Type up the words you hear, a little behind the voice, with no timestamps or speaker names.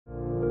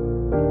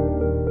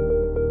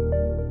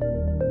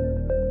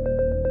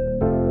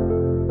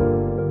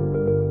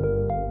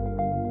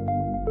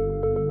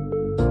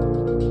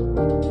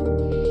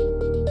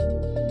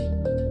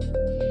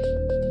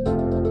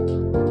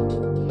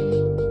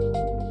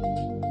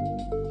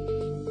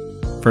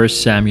1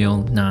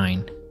 Samuel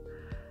 9.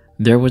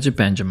 There was a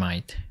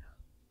Benjamite,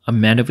 a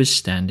man of his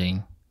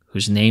standing,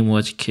 whose name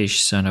was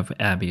Kish son of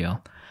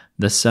Abiel,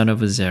 the son of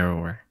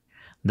Zeruiah,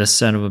 the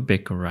son of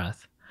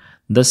Bechorath,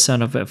 the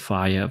son of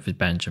Ephiah of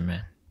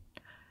Benjamin.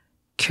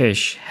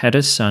 Kish had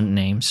a son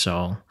named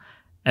Saul,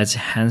 as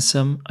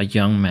handsome a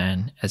young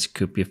man as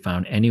could be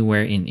found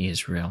anywhere in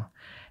Israel,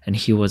 and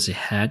he was a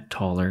head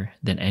taller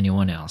than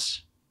anyone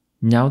else.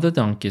 Now the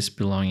donkeys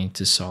belonging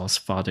to Saul's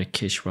father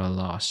Kish were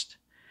lost.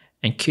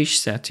 And Kish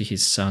said to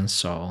his son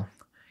Saul,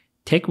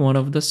 "Take one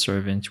of the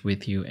servants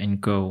with you and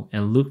go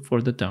and look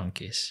for the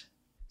donkeys."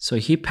 So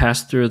he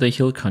passed through the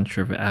hill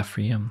country of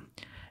Ephraim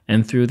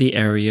and through the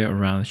area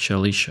around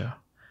Shalisha,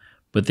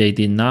 but they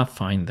did not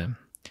find them.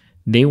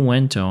 They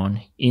went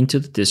on into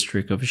the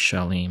district of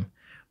Shalim,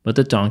 but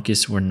the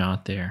donkeys were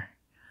not there.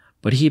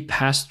 But he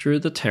passed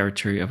through the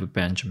territory of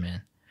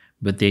Benjamin,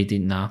 but they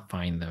did not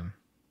find them.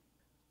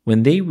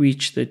 When they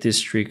reached the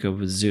district of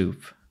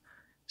Zuph,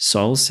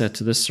 Saul said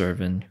to the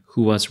servant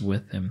who was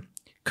with him,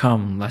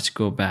 "Come, let's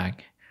go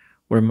back,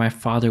 where my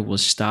father will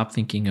stop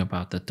thinking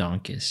about the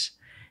donkeys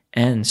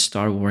and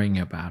start worrying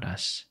about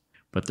us."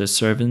 But the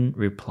servant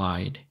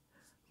replied,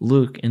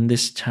 "Look, in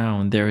this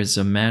town there is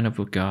a man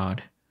of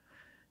God.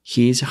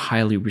 He is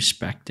highly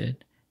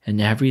respected, and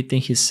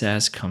everything he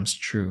says comes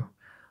true.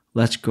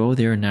 Let's go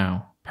there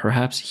now.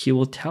 Perhaps he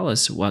will tell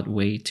us what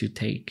way to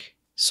take."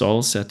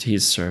 Saul said to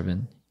his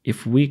servant,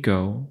 "If we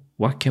go,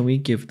 what can we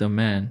give the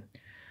man?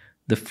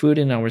 The food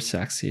in our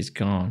sacks is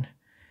gone.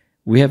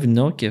 We have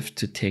no gift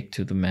to take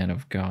to the man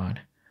of God.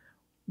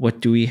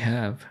 What do we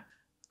have?"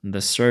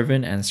 The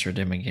servant answered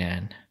him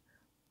again.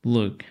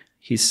 "Look,"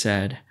 he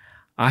said,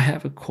 "I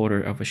have a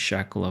quarter of a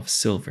shekel of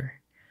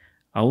silver.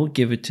 I will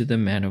give it to the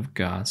man of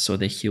God so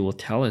that he will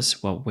tell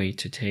us what way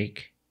to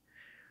take."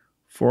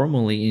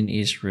 Formerly in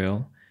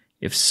Israel,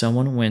 if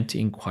someone went to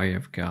inquire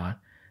of God,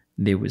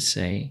 they would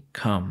say,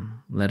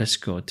 "Come, let us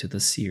go to the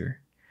seer,"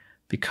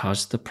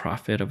 because the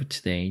prophet of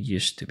today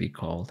used to be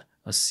called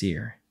a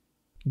seer.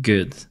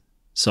 "Good,"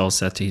 Saul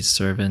said to his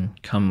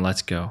servant, "Come,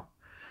 let's go."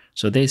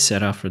 So they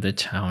set out for the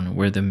town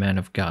where the man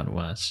of God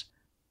was.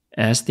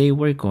 As they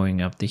were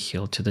going up the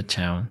hill to the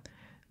town,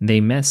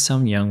 they met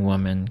some young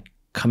woman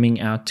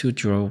coming out to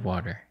draw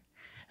water,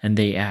 and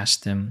they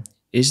asked him,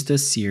 "Is the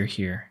seer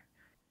here?"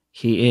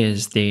 "He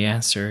is," they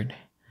answered.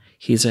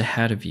 "He's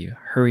ahead of you.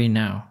 Hurry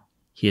now.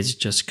 He has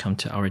just come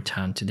to our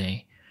town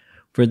today,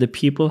 for the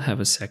people have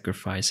a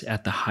sacrifice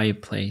at the high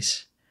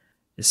place.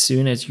 As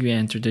soon as you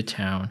enter the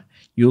town,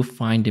 you'll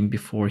find him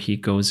before he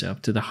goes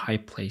up to the high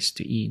place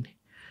to eat.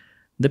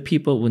 The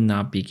people will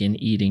not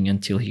begin eating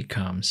until he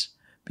comes,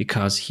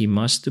 because he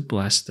must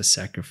bless the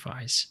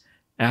sacrifice.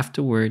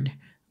 Afterward,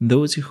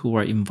 those who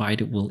are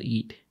invited will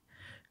eat.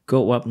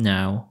 Go up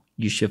now,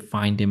 you should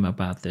find him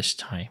about this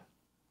time."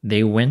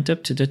 They went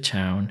up to the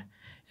town,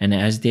 and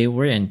as they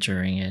were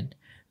entering it,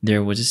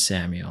 there was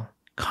Samuel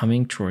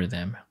coming toward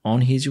them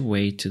on his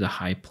way to the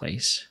high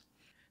place.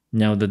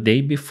 Now the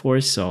day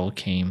before Saul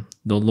came,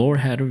 the Lord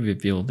had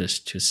revealed this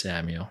to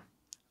Samuel.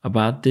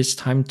 "About this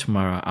time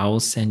tomorrow I will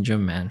send you a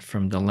man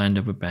from the land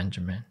of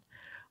Benjamin.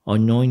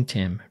 Anoint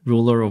him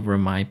ruler over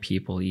my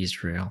people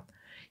Israel.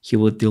 He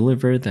will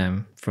deliver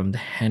them from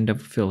the hand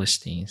of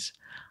Philistines.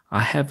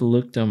 I have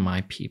looked on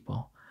my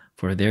people,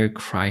 for their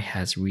cry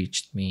has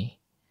reached me."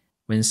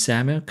 When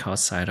Samuel caught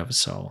sight of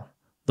Saul,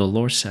 the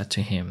Lord said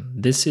to him,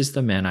 "This is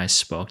the man I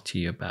spoke to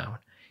you about.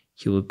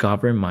 He will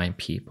govern my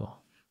people."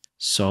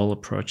 Saul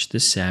approached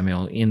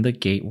Samuel in the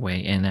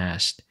gateway and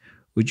asked,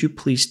 "Would you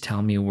please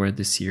tell me where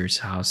the seer's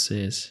house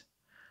is?"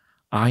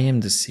 "I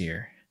am the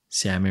seer,"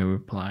 Samuel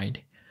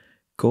replied.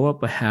 "Go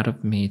up ahead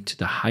of me to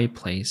the high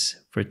place,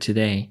 for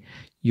today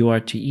you are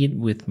to eat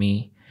with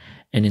me,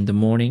 and in the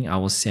morning I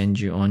will send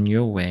you on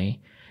your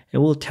way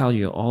and will tell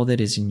you all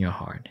that is in your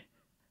heart.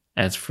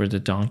 As for the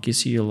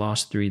donkeys you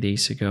lost 3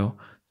 days ago,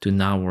 do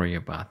not worry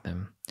about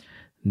them.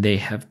 They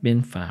have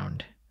been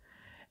found.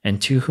 And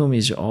to whom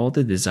is all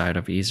the desire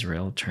of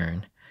Israel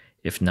turn,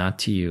 if not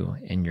to you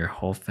and your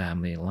whole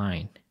family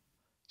line?"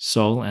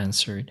 Saul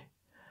answered,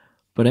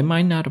 "But am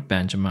I not a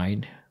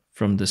Benjamite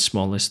from the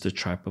smallest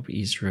tribe of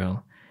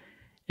Israel?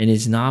 And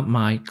is not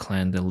my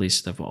clan the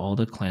least of all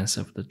the clans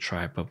of the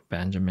tribe of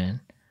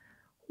Benjamin?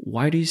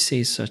 Why do you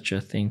say such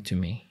a thing to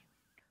me?"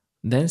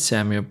 Then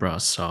Samuel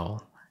brought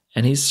Saul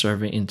and his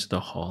servant into the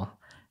hall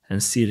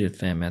and seated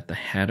them at the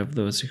head of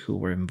those who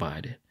were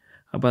invited,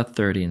 about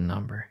 30 in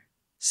number.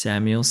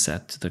 Samuel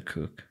said to the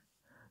cook,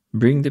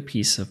 "Bring the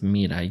piece of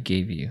meat I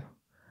gave you,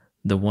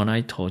 the one I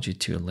told you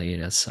to lay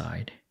it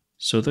aside."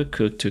 So the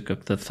cook took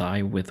up the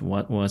thigh with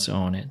what was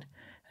on it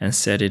and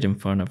set it in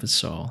front of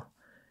Saul.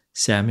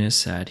 Samuel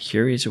said,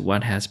 "Here is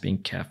what has been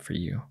kept for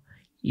you.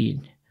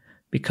 Eat,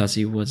 because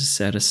it was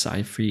set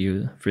aside for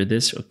you for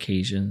this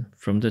occasion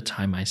from the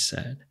time I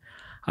said,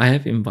 'I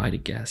have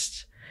invited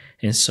guests.'"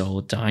 And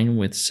Saul dined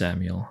with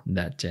Samuel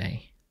that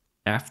day.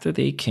 After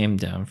they came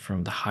down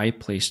from the high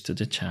place to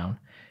the town,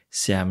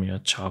 Samuel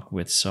talked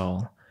with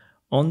Saul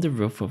on the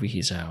roof of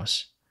his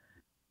house.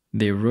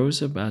 They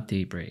rose about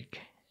daybreak,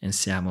 and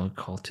Samuel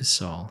called to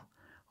Saul,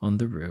 on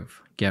the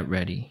roof. Get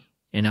ready,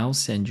 and I'll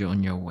send you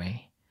on your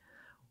way."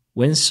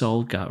 When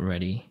Saul got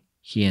ready,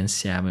 he and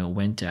Samuel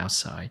went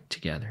outside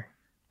together.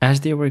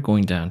 As they were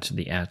going down to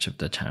the edge of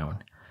the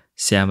town,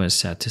 Samuel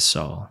said to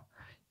Saul,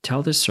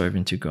 "Tell the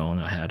servant to go on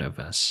ahead of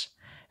us."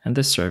 And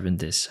the servant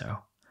did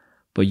so.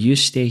 "But you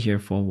stay here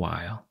for a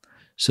while,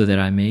 so that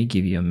I may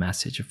give you a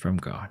message from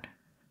God."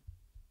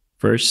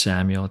 1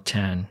 Samuel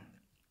 10.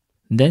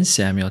 Then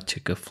Samuel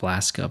took a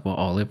flask of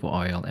olive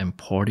oil and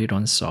poured it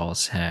on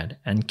Saul's head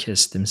and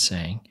kissed him,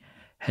 saying,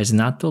 "Has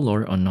not the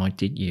Lord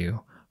anointed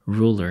you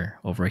ruler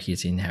over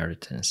his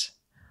inheritance?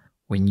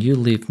 When you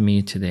leave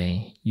me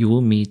today, you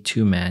will meet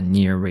two men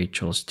near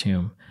Rachel's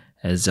tomb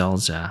at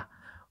Zelzah,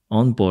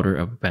 on border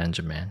of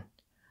Benjamin.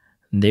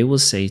 They will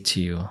say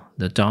to you,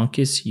 'The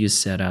donkeys you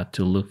set out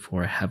to look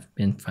for have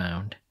been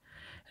found.'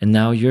 And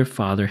now your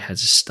father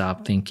has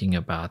stopped thinking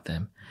about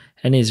them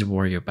and is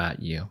worried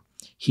about you.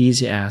 He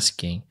is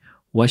asking,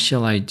 'What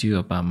shall I do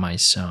about my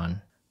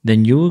son?'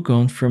 Then you will go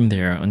on from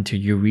there until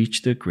you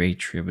reach the great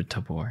tree of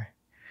Tabor.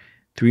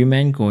 3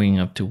 men going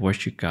up to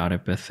worship God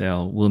at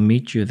Bethel will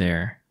meet you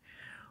there.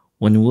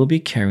 One will be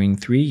carrying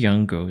 3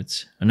 young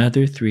goats,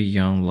 another 3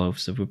 young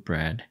loaves of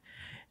bread,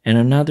 and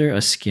another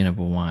a skin of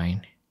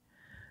wine.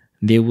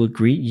 They will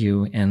greet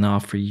you and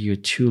offer you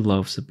 2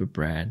 loaves of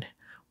bread,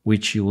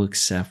 which you will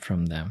accept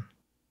from them.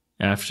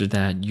 After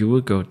that, you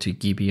will go to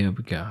Gibeah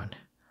of God,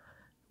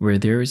 where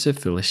there is a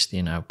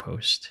Philistine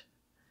outpost.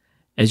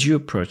 As you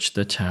approach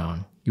the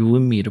town, you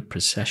will meet a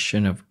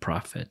procession of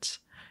prophets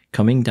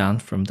coming down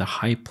from the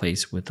high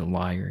place with the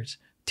lyres,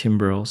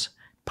 timbrels,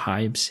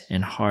 pipes,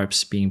 and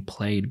harps being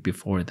played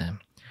before them,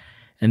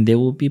 and they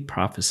will be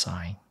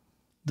prophesying.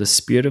 The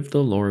Spirit of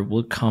the Lord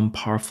will come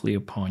powerfully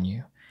upon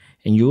you,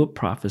 and you will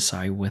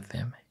prophesy with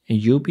them,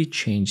 and you'll be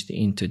changed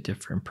into a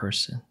different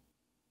person.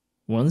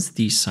 Once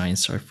these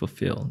signs are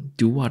fulfilled,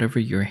 do whatever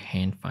your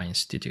hand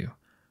finds to do,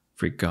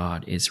 for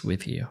God is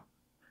with you.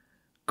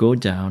 Go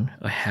down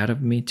ahead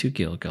of me to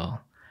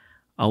Gilgal.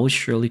 I will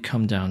surely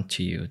come down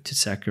to you to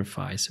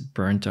sacrifice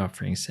burnt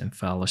offerings and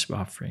fellowship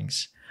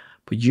offerings,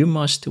 but you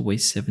must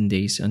wait 7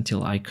 days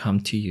until I come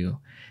to you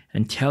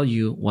and tell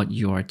you what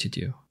you are to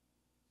do."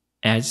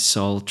 As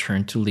Saul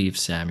turned to leave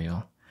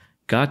Samuel,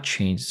 God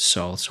changed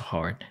Saul's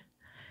heart,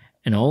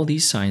 and all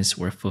these signs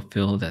were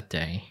fulfilled that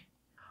day.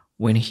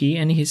 When he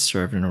and his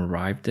servant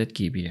arrived at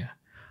Gibeah,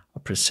 a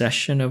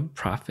procession of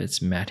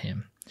prophets met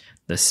him.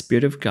 The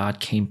Spirit of God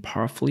came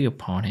powerfully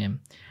upon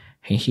him,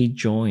 and he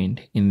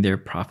joined in their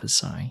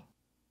prophesying.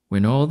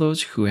 When all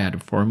those who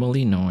had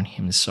formerly known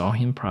him saw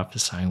him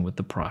prophesying with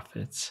the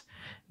prophets,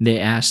 they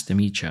asked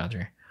each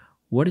other,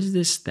 "What is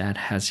this that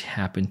has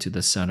happened to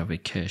the son of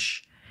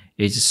Kish?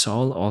 Is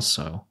Saul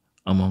also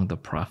among the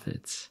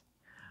prophets?"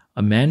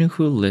 A man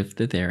who lived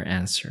there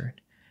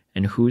answered,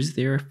 "And who is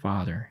their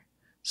father?"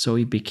 So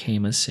it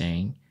became a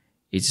saying,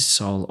 "Is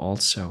Saul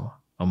also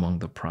among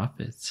the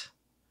prophets?"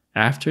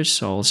 After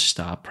Saul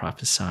stopped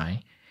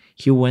prophesying,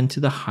 he went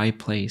to the high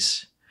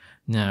place.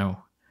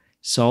 Now,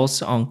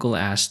 Saul's uncle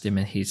asked him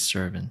and his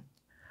servant,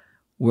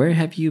 "Where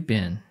have you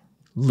been?"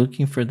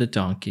 "Looking for the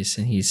donkeys,"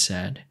 and he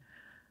said.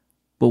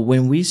 "But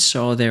when we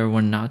saw they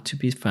were not to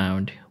be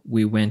found,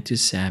 we went to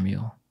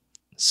Samuel."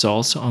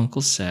 Saul's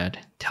uncle said,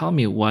 "Tell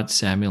me what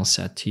Samuel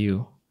said to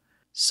you."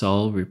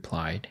 Saul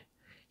replied,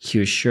 "He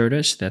assured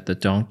us that the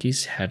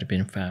donkeys had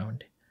been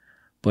found."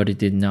 But he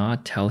did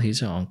not tell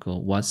his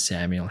uncle what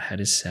Samuel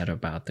had said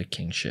about the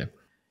kingship.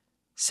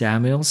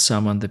 Samuel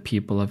summoned the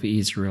people of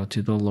Israel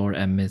to the Lord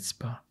at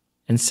Mizpah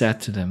and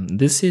said to them,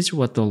 "This is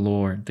what the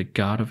Lord, the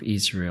God of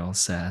Israel,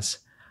 says.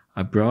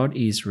 I brought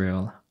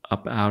Israel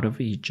up out of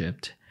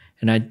Egypt,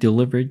 and I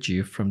delivered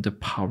you from the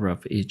power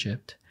of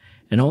Egypt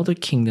and all the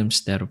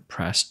kingdoms that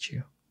oppressed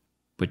you.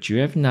 But you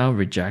have now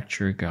rejected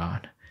your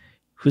God,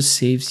 who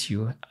saves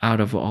you out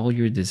of all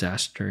your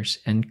disasters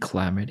and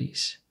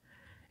calamities.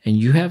 And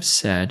you have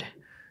said,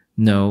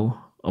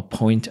 'No,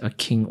 appoint a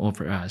king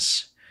over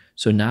us.'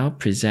 So now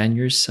present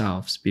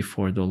yourselves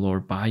before the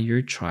Lord by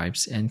your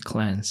tribes and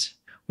clans."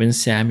 When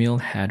Samuel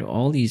had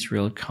all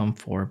Israel come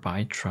forward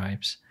by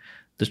tribes,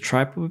 the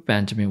tribe of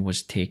Benjamin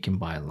was taken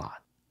by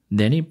lot.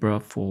 Then he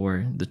brought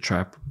forward the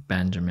tribe of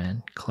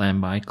Benjamin, clan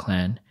by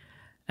clan,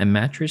 and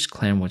Matri's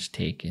clan was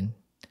taken.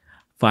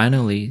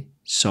 Finally,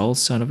 Saul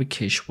son of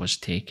Kish was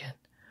taken.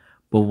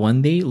 But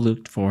when they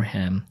looked for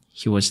him,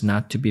 he was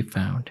not to be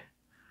found.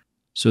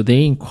 So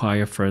they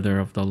inquired further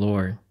of the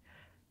Lord,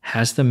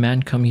 "Has the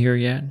man come here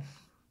yet?"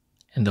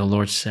 And the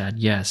Lord said,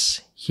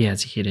 "Yes, he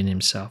has hidden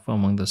himself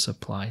among the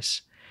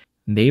supplies."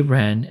 They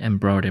ran and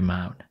brought him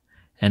out,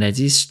 and as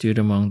he stood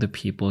among the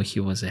people, he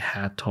was a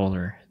head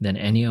taller than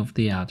any of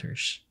the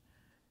others.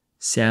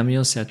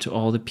 Samuel said to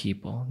all the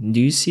people, "Do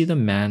you see the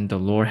man the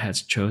Lord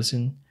has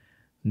chosen?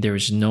 There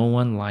is no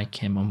one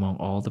like him among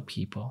all the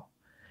people."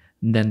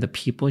 Then the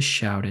people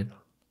shouted,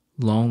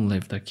 "Long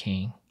live the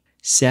king."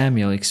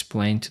 Samuel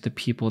explained to the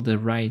people the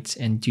rights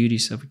and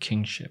duties of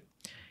kingship.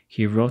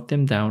 He wrote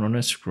them down on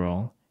a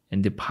scroll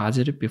and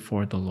deposited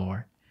before the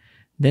Lord.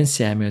 Then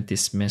Samuel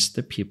dismissed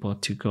the people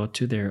to go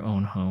to their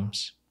own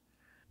homes.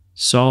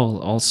 Saul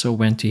also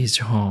went to his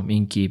home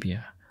in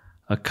Gibeah,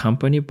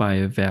 accompanied by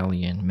a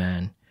valiant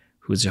man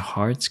whose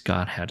hearts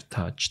God had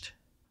touched.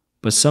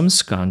 But some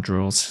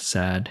scoundrels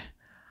said,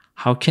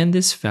 "How can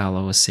this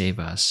fellow save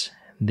us?"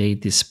 They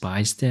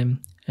despised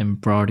him and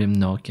brought him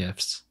no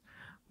gifts.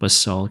 But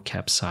Saul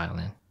kept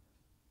silent.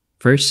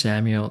 1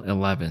 Samuel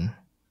 11.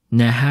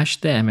 Nahash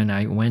the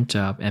Ammonite went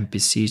up and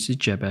besieged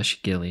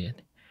Jabesh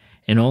Gilead.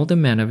 And all the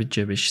men of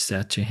Jabesh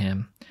said to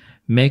him,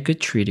 "Make a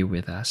treaty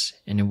with us,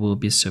 and it will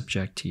be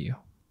subject to you."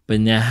 But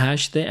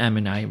Nahash the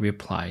Ammonite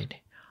replied,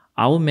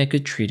 "I will make a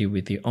treaty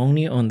with you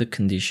only on the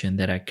condition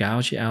that I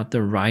gouge out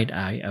the right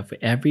eye of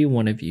every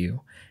one of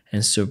you,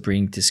 and so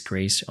bring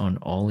disgrace on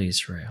all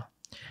Israel."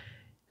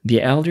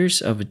 The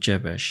elders of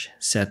Jabesh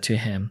said to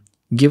him,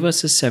 "Give us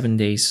 7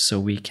 days so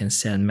we can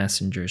send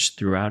messengers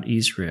throughout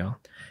Israel.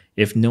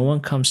 If no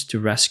one comes to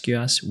rescue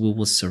us, we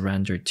will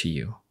surrender to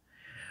you."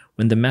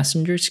 When the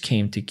messengers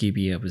came to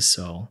Gibeah of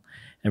Saul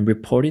and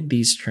reported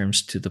these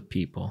terms to the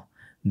people,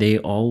 they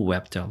all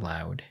wept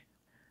aloud.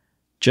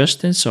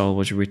 Just then Saul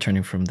was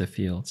returning from the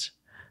fields,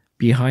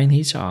 behind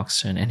his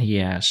oxen, and he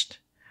asked,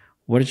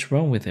 "What is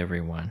wrong with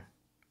everyone?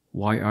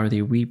 Why are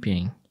they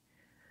weeping?"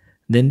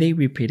 Then they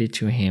repeated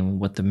to him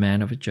what the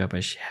man of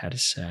Jabesh had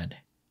said.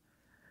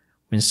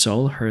 When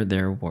Saul heard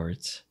their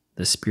words,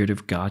 the Spirit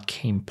of God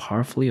came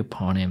powerfully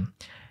upon him,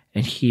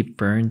 and he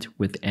burned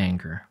with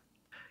anger.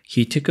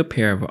 He took a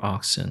pair of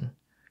oxen,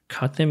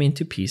 cut them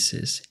into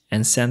pieces,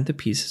 and sent the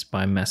pieces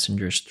by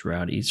messengers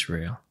throughout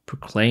Israel,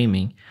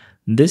 proclaiming,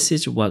 "This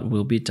is what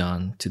will be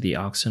done to the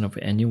oxen of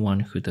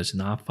anyone who does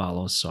not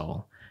follow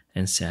Saul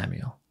and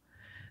Samuel."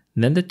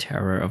 Then the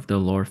terror of the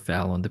Lord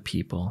fell on the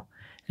people,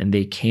 and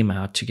they came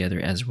out together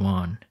as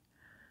one.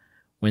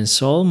 When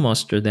Saul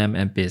mustered them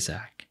at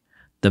Bezek,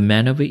 the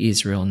men of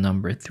Israel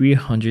numbered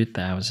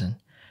 300,000,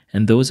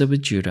 and those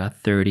of Judah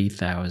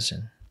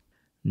 30,000.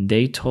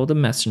 They told the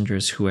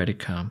messengers who had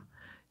come,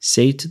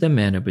 "Say to the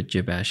men of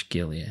Jabesh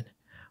Gilead,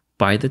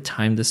 by the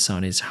time the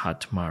sun is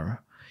hot tomorrow,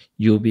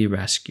 you will be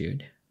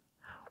rescued."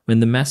 When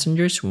the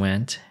messengers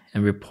went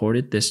and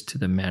reported this to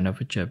the men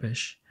of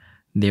Jabesh,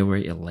 they were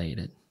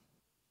elated.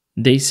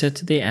 They said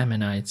to the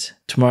Ammonites,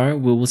 "Tomorrow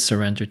we will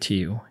surrender to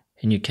you,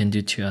 and you can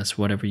do to us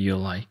whatever you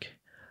like."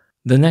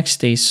 The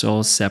next day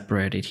Saul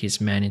separated his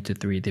men into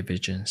 3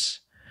 divisions.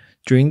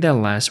 During that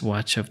last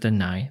watch of the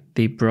night,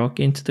 they broke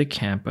into the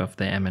camp of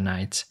the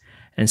Ammonites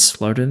and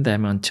slaughtered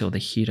them until the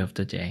heat of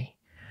the day.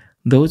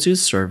 Those who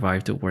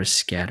survived were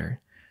scattered,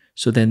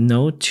 so that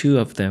no 2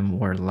 of them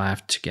were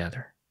left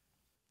together.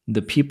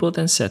 The people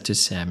then said to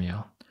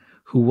Samuel,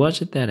 "Who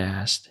was it that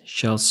asked,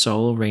 'Shall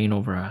Saul reign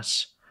over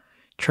us?'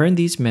 Turn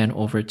these men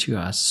over to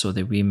us so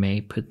that we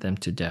may put them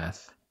to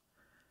death."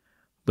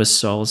 But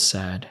Saul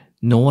said,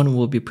 "No one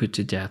will be put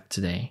to death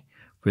today,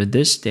 for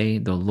this day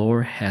the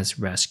Lord has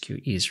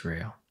rescued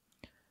Israel."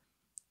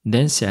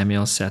 Then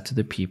Samuel said to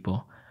the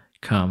people,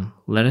 "Come,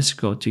 let us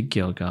go to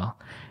Gilgal,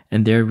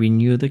 and there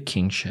renew the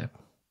kingship."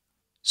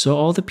 So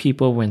all the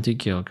people went to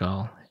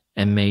Gilgal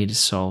and made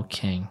Saul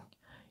king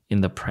in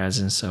the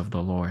presence of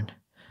the Lord.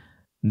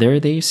 There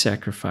they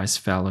sacrificed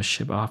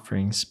fellowship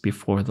offerings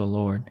before the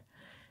Lord,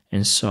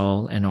 and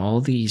Saul and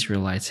all the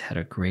Israelites had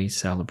a great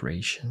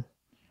celebration.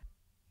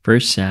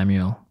 1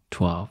 Samuel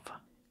 12.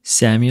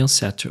 Samuel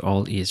said to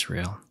all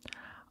Israel,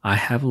 "I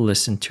have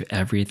listened to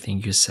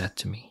everything you said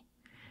to me,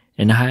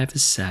 and I have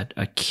set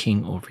a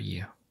king over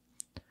you.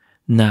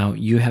 Now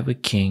you have a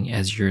king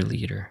as your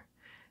leader.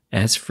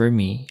 As for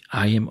me,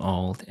 I am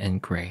old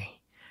and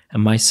gray,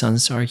 and my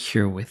sons are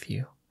here with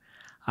you.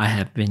 I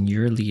have been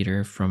your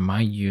leader from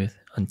my youth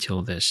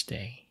until this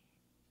day.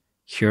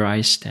 Here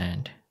I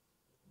stand.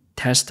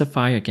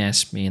 Testify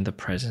against me in the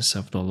presence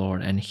of the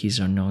Lord and his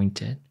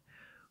anointed.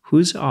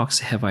 Whose ox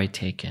have I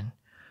taken?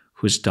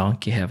 Whose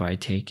donkey have I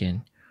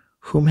taken?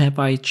 Whom have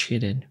I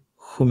cheated?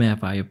 Whom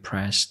have I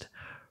oppressed?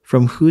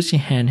 From whose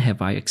hand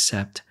have I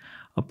accepted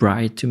a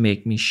bribe to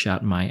make me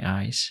shut my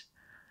eyes?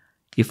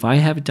 If I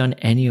have done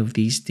any of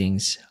these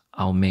things,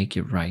 I'll make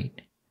it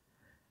right."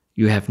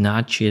 "You have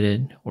not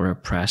cheated or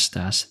oppressed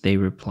us," they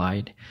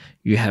replied.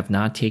 "You have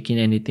not taken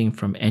anything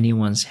from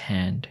anyone's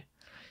hand."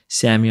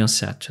 Samuel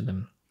said to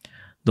them,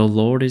 "The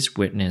Lord is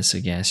witness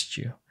against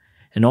you,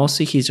 and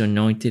also his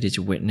anointed is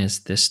witness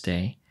this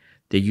day,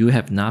 that you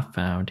have not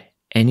found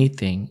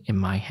anything in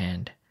my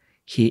hand."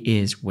 "He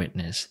is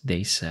witness,"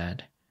 they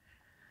said.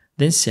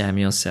 Then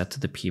Samuel said to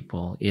the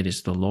people, "It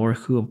is the Lord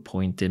who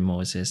appointed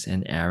Moses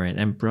and Aaron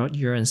and brought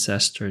your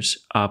ancestors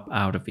up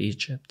out of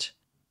Egypt.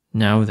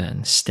 Now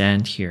then,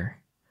 stand here,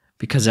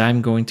 because I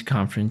am going to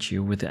confront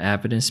you with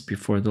evidence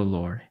before the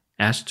Lord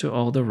as to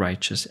all the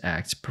righteous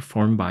acts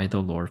performed by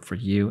the Lord for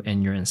you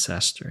and your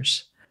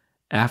ancestors.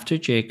 After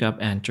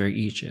Jacob entered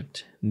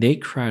Egypt, they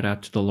cried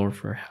out to the Lord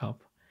for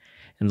help,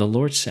 and the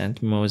Lord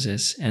sent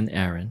Moses and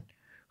Aaron,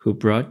 who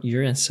brought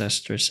your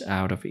ancestors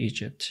out of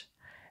Egypt,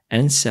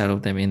 and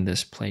settled them in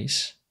this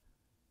place.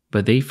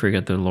 But they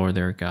forgot the Lord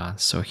their God,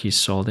 so he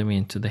sold them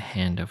into the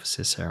hand of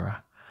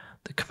Sisera,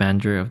 the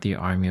commander of the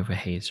army of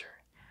Hazor,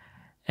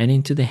 and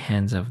into the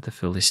hands of the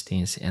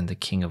Philistines and the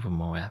king of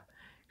Moab,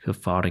 who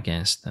fought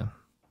against them.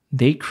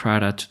 They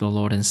cried out to the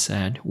Lord and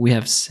said, "We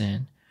have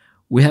sinned.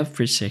 We have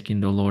forsaken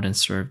the Lord and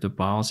served the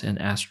Baals and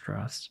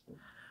Ashtaroths.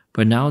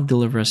 But now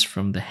deliver us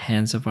from the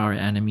hands of our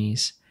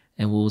enemies,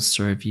 and we will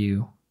serve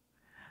you."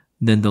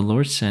 Then the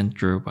Lord sent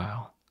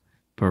Jerubbaal,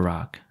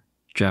 Barak,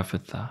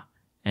 Jephthah,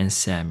 and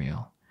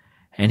Samuel,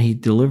 and he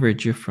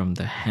delivered you from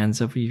the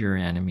hands of your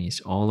enemies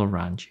all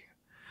around you,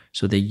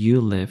 so that you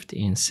lived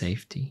in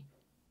safety.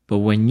 But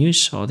when you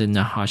saw that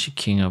Nahash,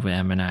 king of the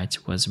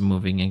Ammonites, was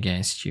moving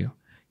against you,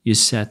 you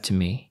said to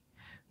me,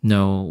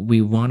 "No,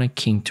 we want a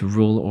king to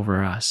rule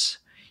over us,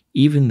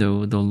 even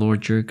though the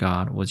Lord your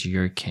God was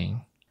your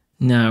king.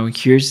 Now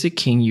here's the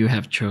king you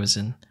have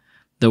chosen,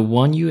 the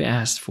one you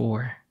asked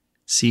for.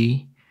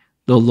 See,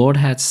 the Lord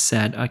has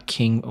set a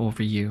king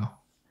over you.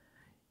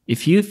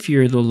 If you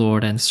fear the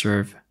Lord and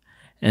serve,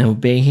 and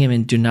obey him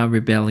and do not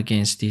rebel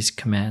against these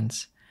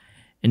commands,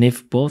 and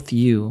if both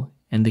you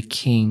and the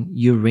king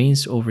who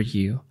reigns over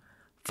you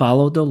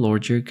follow the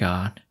Lord your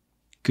God,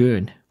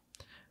 good.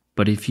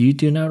 But if you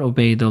do not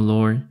obey the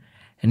Lord,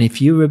 and if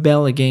you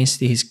rebel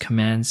against his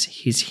commands,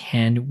 his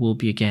hand will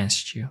be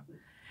against you,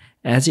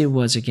 as it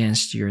was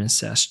against your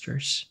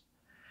ancestors.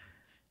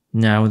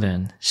 Now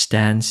then,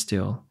 stand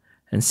still,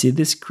 and see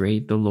this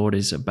great the Lord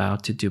is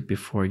about to do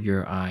before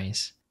your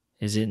eyes.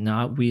 Is it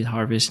not wheat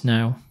harvest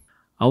now?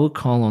 I will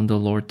call on the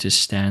Lord to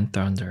stand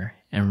thunder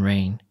and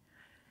rain,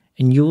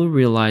 and you will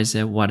realize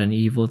that what an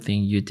evil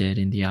thing you did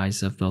in the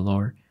eyes of the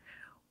Lord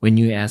when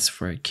you asked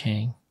for a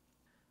king."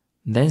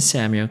 Then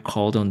Samuel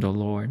called on the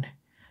Lord,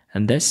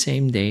 and that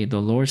same day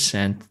the Lord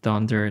sent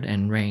thunder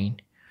and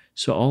rain.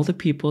 So all the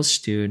people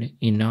stood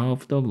in awe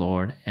of the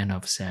Lord and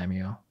of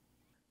Samuel.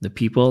 The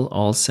people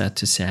all said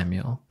to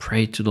Samuel,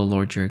 "Pray to the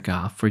Lord your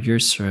God for your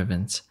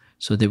servants,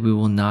 so that we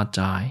will not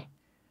die.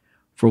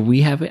 For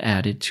we have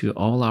added to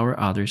all our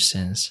other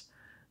sins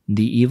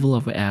the evil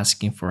of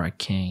asking for a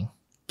king."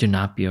 "Do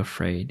not be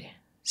afraid,"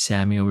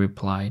 Samuel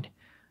replied.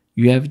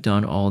 "You have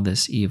done all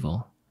this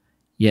evil.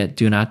 Yet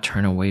do not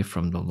turn away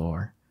from the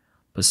Lord,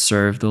 but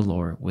serve the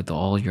Lord with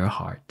all your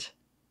heart.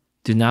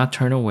 Do not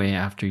turn away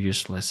after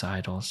useless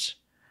idols.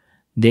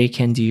 They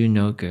can do you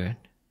no good,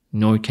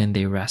 nor can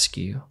they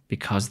rescue you,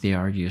 because they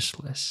are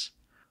useless.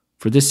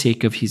 For the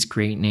sake of his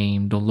great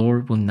name, the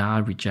Lord will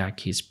not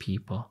reject his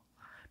people,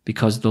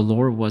 because the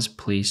Lord was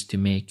pleased to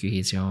make you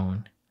his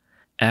own.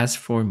 As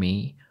for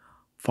me,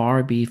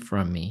 far be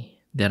from me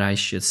that I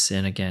should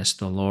sin against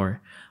the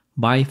Lord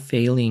by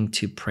failing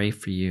to pray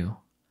for you.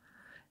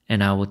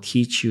 And I will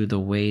teach you the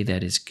way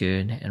that is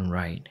good and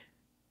right.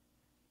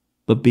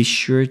 But be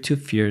sure to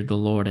fear the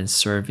Lord and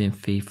serve him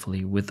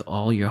faithfully with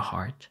all your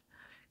heart.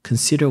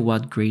 Consider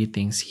what great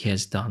things he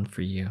has done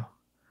for you.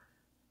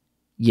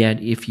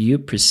 Yet if you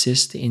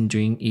persist in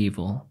doing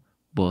evil,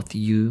 both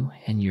you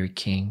and your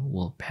king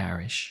will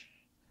perish."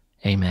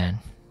 Amen.